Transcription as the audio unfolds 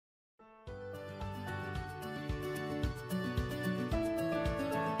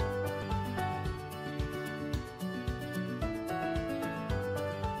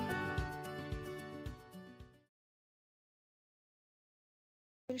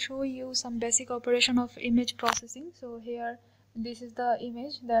will show you some basic operation of image processing. So here, this is the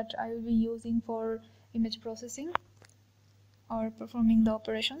image that I will be using for image processing or performing the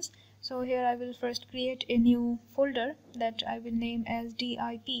operations. So here I will first create a new folder that I will name as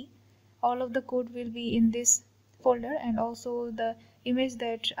DIP. All of the code will be in this folder, and also the image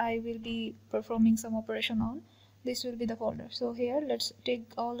that I will be performing some operation on, this will be the folder. So here let's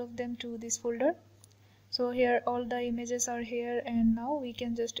take all of them to this folder. So here all the images are here, and now we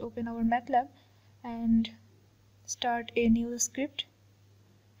can just open our Matlab and start a new script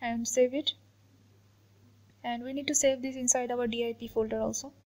and save it. And we need to save this inside our DIP folder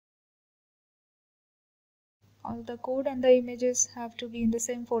also. All the code and the images have to be in the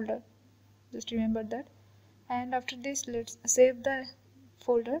same folder, just remember that. And after this, let's save the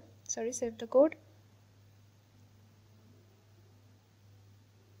folder, save the code.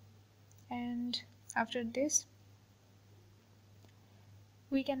 And after this,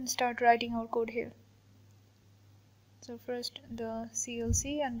 we can start writing our code here. So first the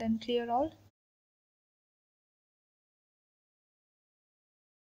CLC and then clear all.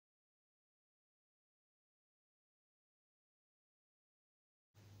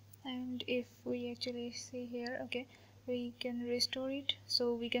 And if we actually see here, okay, we can restore it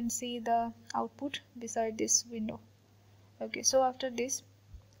so we can see the output beside this window. Okay, so after this,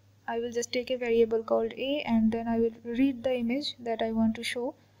 I will just take a variable called a, and then I will read the image that I want to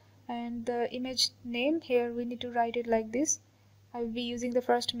show. And the image name here, we need to write it like this. I will be using the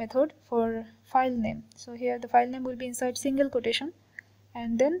first method for file name. So here the file name will be inside single quotation,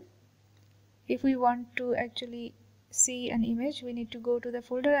 and then if we want to actually see an image, we need to go to the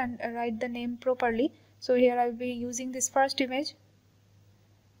folder and write the name properly. So here I will be using this first image,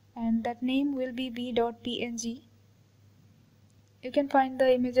 and that name will be b.png. You can find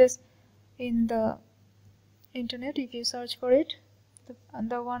the images in the internet if you search for it.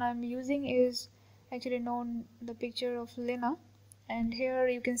 The one I'm using is actually known the picture of Lena, and here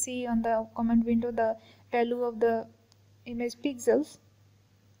you can see on the comment window the value of the image pixels.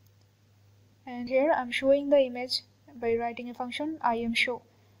 And here I'm showing the image by writing a function imShow,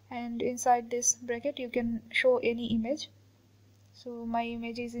 and inside this bracket you can show any image. So my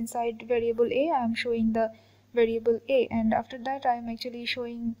image is inside variable a, I am showing the variable a, and after that I am actually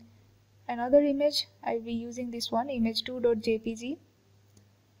showing another image. I will be using this one, image2.jpg,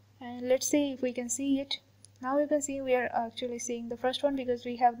 and let's see if we can see it. Now you can see we are actually seeing the first one because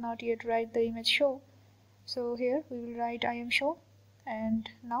we have not yet write the image show. So here we will write imShow, and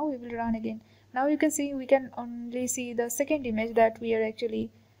now we will run again. Now you can see we can only see the second image that we are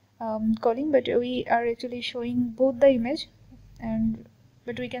actually calling, but we are actually showing both the image,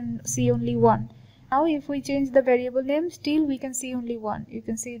 but we can see only one. Now if we change the variable name, still we can see only one. You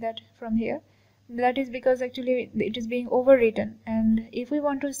can see that from here. That is because actually it is being overwritten, and if we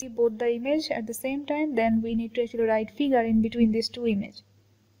want to see both the image at the same time, then we need to actually write figure in between these two images.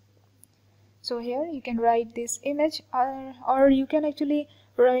 So here you can write this image, or you can actually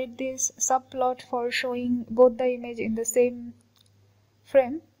write this subplot for showing both the image in the same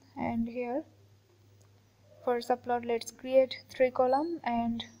frame. And here for subplot, let's create 3 row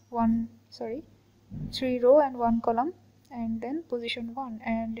and 1 column, and then position 1,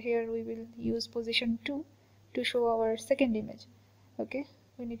 and here we will use position 2 to show our second image. Okay,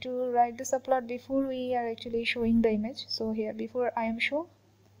 we need to write the subplot before we are actually showing the image. So here before imShow.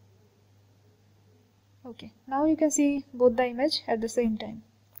 Okay, now you can see both the image at the same time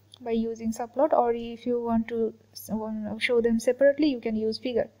by using subplot, or if you want to show them separately, you can use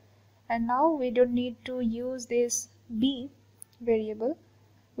figure. And now we don't need to use this b variable.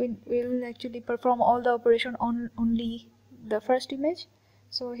 We will actually perform all the operation on only the first image.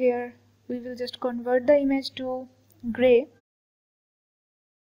 So here we will just convert the image to gray.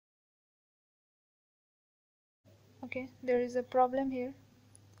 Okay, there is a problem here.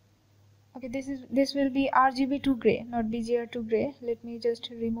 Okay, this will be RGB to gray, not BGR to gray. Let me just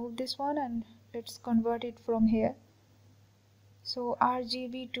remove this one and let's convert it from here. So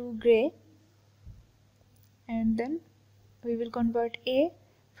RGB to gray, and then we will convert A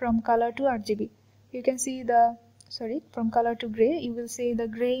from color to RGB. You can see from color to gray, you will see the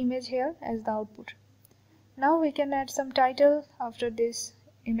gray image here as the output. Now we can add some title after this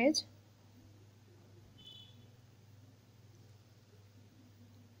image.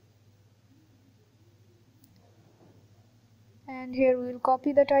 And here we will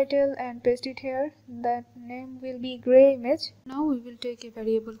copy the title and paste it here. That name will be gray image. Now we will take a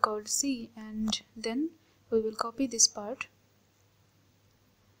variable called C, and then we will copy this part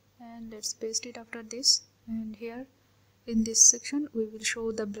and let's paste it after this. And here in this section we will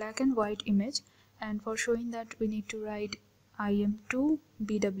show the black and white image, and for showing that we need to write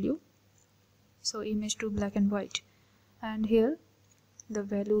im2bw, so image to black and white, and here the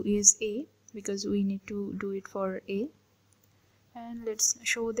value is a because we need to do it for a, and let's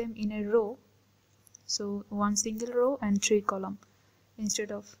show them in a row, so one single row and 3 column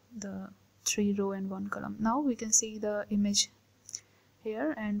instead of the 3 row and 1 column. Now we can see the image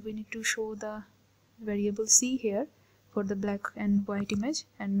here, and we need to show the variable c here for the black and white image,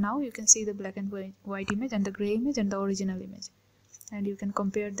 and now you can see the black and white image and the gray image and the original image, and you can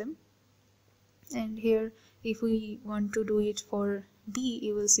compare them. And here if we want to do it for b,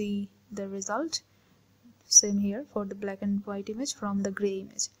 you will see the result same here for the black and white image from the gray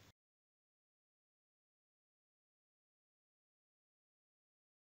image.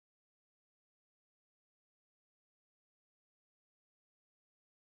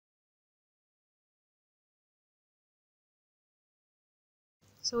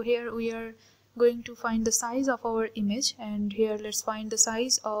 So here we are going to find the size of our image, and here let's find the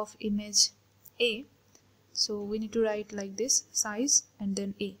size of image A. So we need to write like this, size and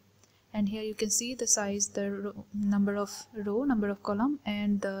then A, and here you can see the size, the number of row, number of column,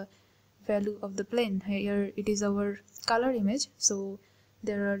 and the value of the plane. Here it is our color image, so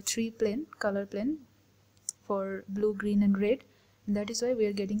there are 3 color plane for blue, green and red, and that is why we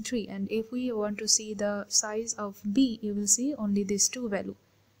are getting 3. And if we want to see the size of B, you will see only these 2 value,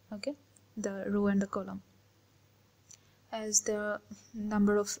 okay, the row and the column, as the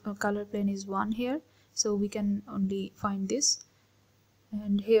number of color plane is 1 here, so we can only find this.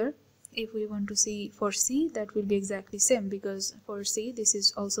 And here if we want to see for C, that will be exactly same, because for C this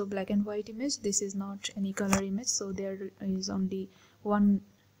is also black and white image, this is not any color image, so there is only 1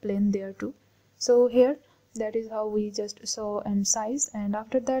 plane there too. So here that is how we just saw and sized, and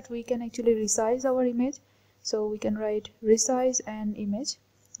after that we can actually resize our image. So we can write resize an image.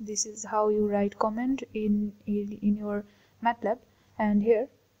 This is how you write comment in your Matlab, and here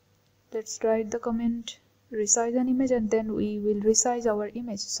let's write the comment resize an image, and then we will resize our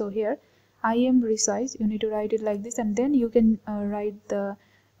image. So here I am resize, you need to write it like this, and then you can write the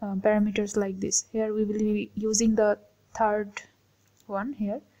parameters like this. Here we will be using the third one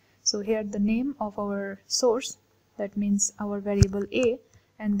here. So here the name of our source, that means our variable a,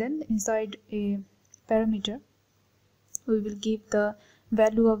 and then inside a parameter we will give the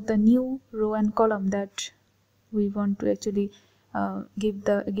value of the new row and column that we want to actually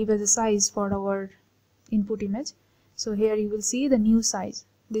give as a size for our input image. So here you will see the new size,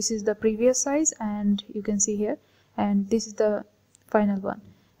 this is the previous size, and you can see here, and this is the final one,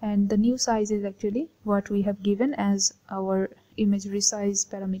 and the new size is actually what we have given as our image resize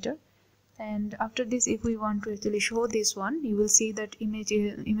parameter. And after this, if we want to actually show this one, you will see that image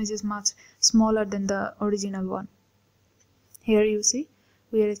is much smaller than the original one. Here you see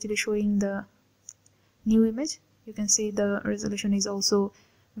we are actually showing the new image. You can see the resolution is also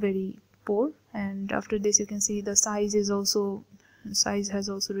very poor, and after this you can see the size has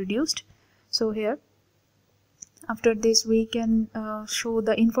also reduced. So here after this we can show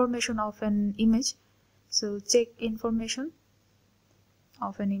the information of an image. So check information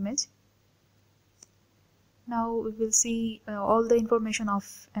of an image. Now we will see all the information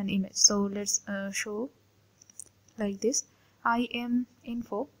of an image. So let's show like this, I am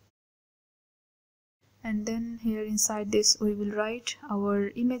info, and then here inside this we will write our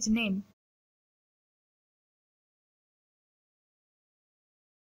image name.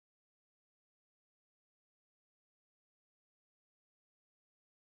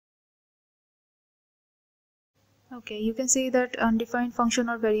 Okay, you can see that undefined function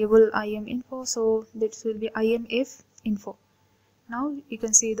or variable IAMInfo, so this will be IAMIfInfo. Now you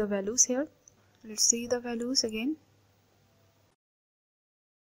can see the values here. Let's see the values again.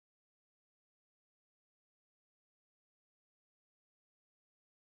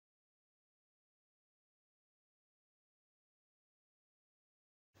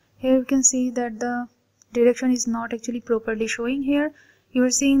 Here you can see that the direction is not actually properly showing here. You are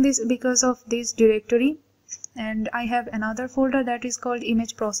seeing this because of this directory, and I have another folder that is called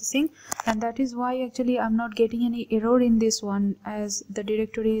image processing, and that is why actually I'm not getting any error in this one, as the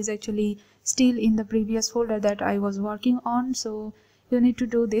directory is actually still in the previous folder that I was working on. So you need to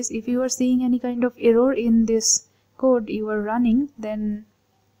do this. If you are seeing any kind of error in this code you are running, then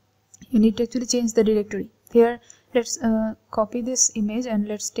you need to actually change the directory. Here let's copy this image and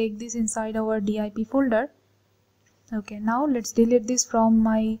let's take this inside our DIP folder. Okay, now let's delete this from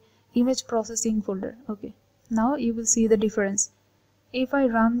my image processing folder. Okay, now you will see the difference. If I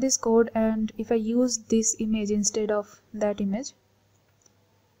run this code and if I use this image instead of that image,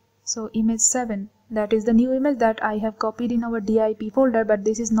 So image 7, that is the new image that I have copied in our DIP folder, but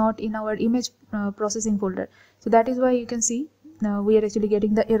this is not in our image processing folder. So that is why you can see now we are actually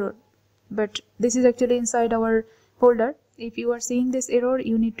getting the error, but this is actually inside our folder. If you are seeing this error,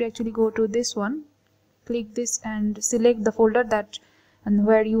 you need to actually go to this one, click this and select the folder that and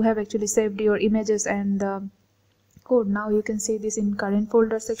where you have actually saved your images and code. Now you can see this in current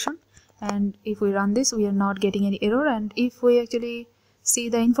folder section, and if we run this, we are not getting any error. And if we actually see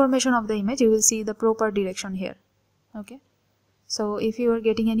the information of the image, you will see the proper direction here. Okay, so if you are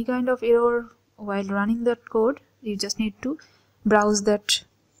getting any kind of error while running that code, you just need to browse that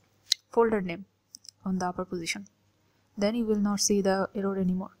folder name on the upper position, then you will not see the error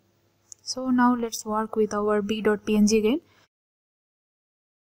anymore. So now let's work with our b.png again.